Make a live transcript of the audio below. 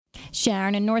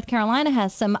Sharon in North Carolina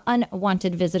has some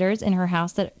unwanted visitors in her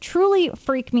house that truly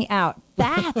freak me out.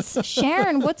 Bats.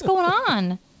 Sharon, what's going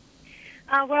on?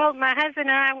 Well, my husband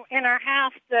and I, in our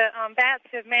house, the bats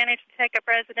have managed to take up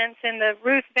residence in the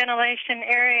roof ventilation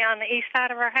area on the east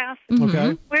side of our house.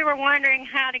 Okay. We were wondering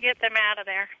how to get them out of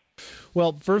there.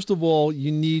 Well, first of all,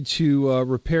 you need to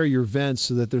repair your vents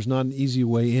so that there's not an easy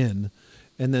way in.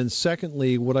 And then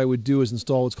secondly, what I would do is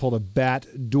install what's called a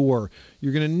bat door.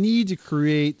 You're going to need to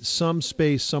create some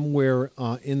space somewhere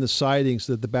in the siding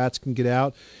so that the bats can get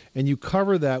out. And you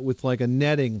cover that with like a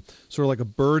netting, sort of like a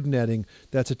bird netting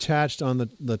that's attached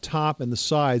on the top and the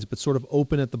sides, but sort of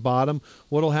open at the bottom.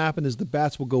 What will happen is the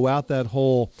bats will go out that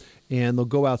hole and they'll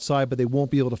go outside, but they won't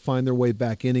be able to find their way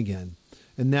back in again.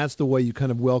 And that's the way you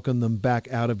kind of welcome them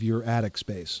back out of your attic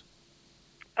space.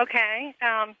 Okay.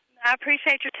 I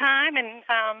appreciate your time and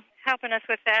helping us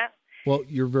with that. Well,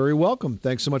 you're very welcome.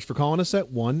 Thanks so much for calling us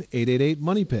at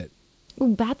 1-888-MONEY-PIT.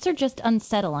 Ooh, bats are just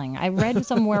unsettling. I read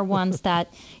somewhere once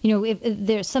that, if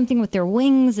there's something with their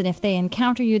wings, and if they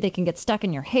encounter you, they can get stuck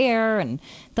in your hair. And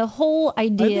the whole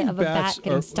idea of a bat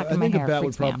getting stuck in my hair I think a bat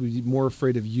would freaks me out. probably be more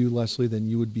afraid of you, Leslie, than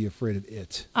you would be afraid of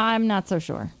it. I'm not so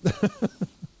sure.